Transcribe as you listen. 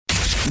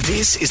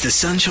This is the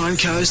Sunshine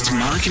Coast,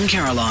 Mark and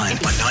Caroline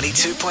on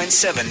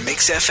 92.7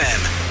 Mix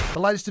FM. The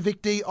latest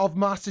evictee of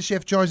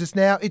MasterChef joins us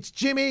now. It's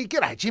Jimmy.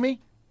 G'day,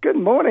 Jimmy. Good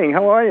morning.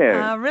 How are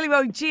you? Really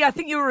well. Gee, I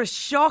think you were a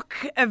shock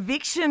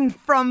eviction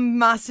from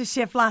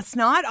MasterChef last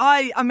night.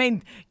 I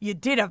mean, you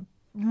did a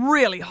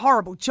really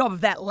horrible job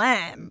of that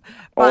lamb.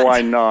 But,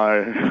 I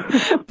know.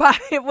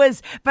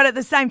 but at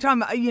the same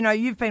time, you know,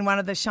 you've been one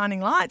of the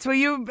shining lights. Were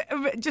you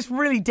just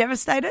really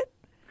devastated?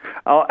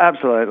 Oh,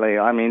 absolutely.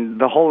 I mean,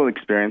 the whole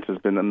experience has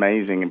been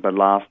amazing, but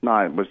last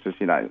night was just,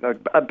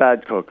 a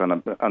bad cook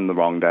on the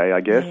wrong day,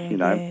 I guess,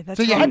 Yeah, that's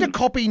So you right. had to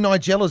copy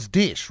Nigella's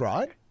dish,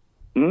 right?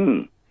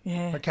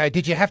 Yeah. Okay,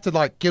 did you have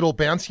to, get all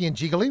bouncy and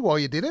jiggly while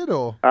you did it,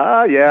 or?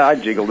 Yeah, I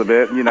jiggled a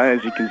bit,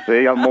 as you can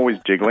see. I'm always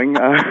jiggling.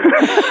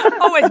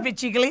 Always a bit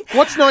jiggly.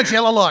 What's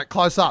Nigella like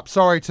close up?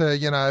 Sorry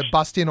to,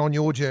 bust in on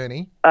your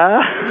journey.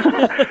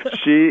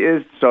 She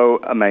is so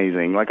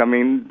amazing.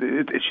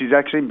 She's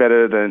actually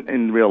better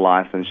in real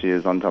life than she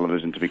is on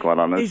television, to be quite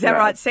honest. Is that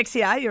right?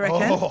 Sexier, you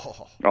reckon?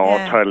 Oh,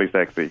 Yeah. totally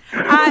sexy.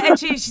 And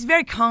she's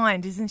very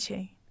kind, isn't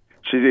she?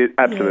 She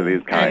absolutely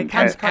is kind.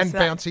 Comes And across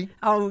that. bouncy.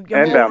 Oh, And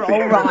bouncy.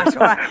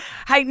 all right.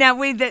 Hey, now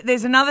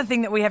there's another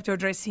thing that we have to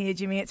address here,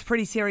 Jimmy. It's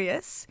pretty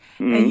serious.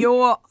 Now,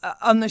 you're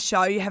on the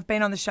show. You have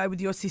been on the show with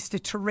your sister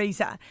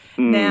Teresa.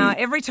 Now,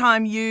 every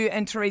time you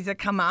and Teresa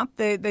come up,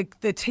 the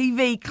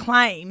TV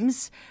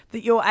claims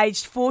that you're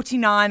aged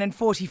 49 and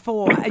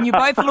 44, and you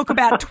both look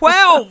about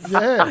 12.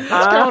 Yeah,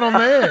 what's going on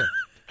there?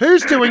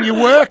 Who's doing your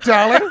work,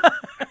 darling?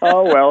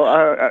 Oh,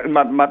 well,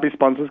 might be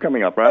sponsors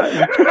coming up,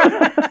 right?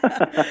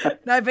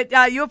 No, but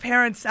your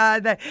parents,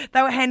 they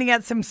were handing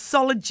out some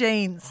solid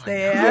genes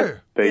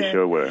there. They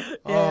sure were.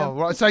 Oh,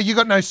 right. So you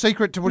got no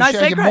secret to what No you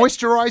You're secret?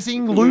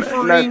 moisturising,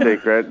 loofering? No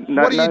secret.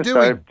 No, What are you no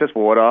doing? soap, just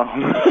water.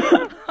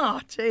 Oh,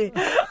 gee.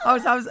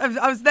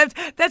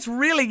 That's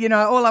really,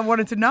 all I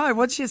wanted to know.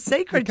 What's your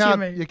secret,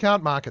 Jimmy? You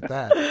can't market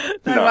that.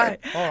 No way.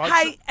 All right,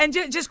 Hey, and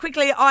just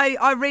quickly,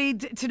 I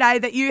read today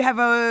that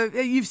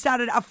you've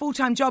started a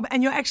full-time job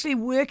and you're actually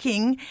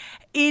working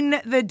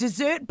in the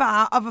dessert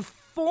bar of a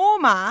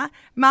former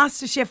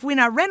MasterChef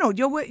winner, Reynolds.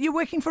 You're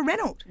working for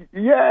Reynolds.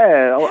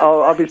 Yeah,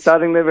 I'll be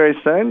starting there very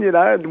soon.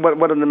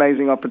 What an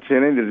amazing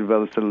opportunity to be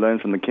able to learn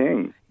from the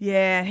king.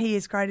 Yeah, he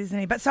is great, isn't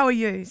he? But so are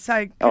you.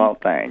 So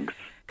Thanks.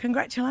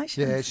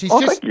 congratulations. Yeah,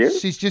 thank you.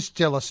 she's just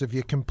jealous of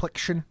your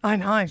complexion. I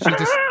know. She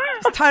just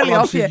It's totally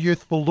loves off your you.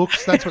 youthful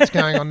looks. That's what's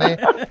going on there.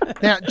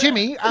 Now,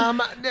 Jimmy,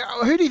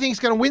 who do you think's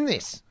going to win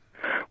this?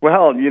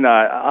 Well,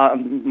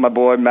 my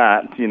boy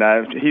Matt,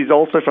 he's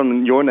also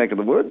from your neck of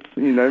the woods,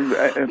 from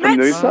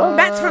Noosa.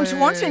 Matt's from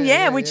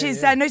Taunton, which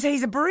is Noosa.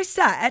 He's a barista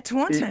at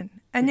Taunton.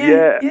 And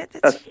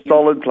a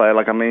solid player.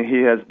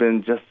 He has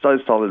been just so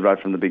solid right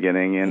from the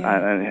beginning, and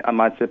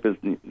my tip is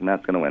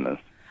Matt's going to win this.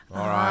 All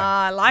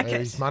right. I like There, it.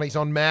 his money's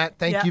on Matt.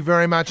 Thank Yeah. you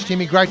very much,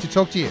 Jimmy. Great to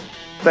talk to you.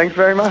 Thanks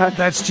very much.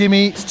 That's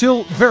Jimmy.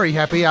 Still very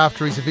happy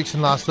after his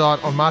eviction last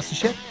night on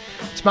MasterChef.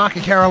 It's Mark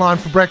and Caroline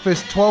for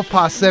breakfast,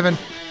 7:12,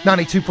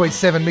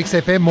 92.7 Mix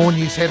FM. More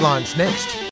news headlines next.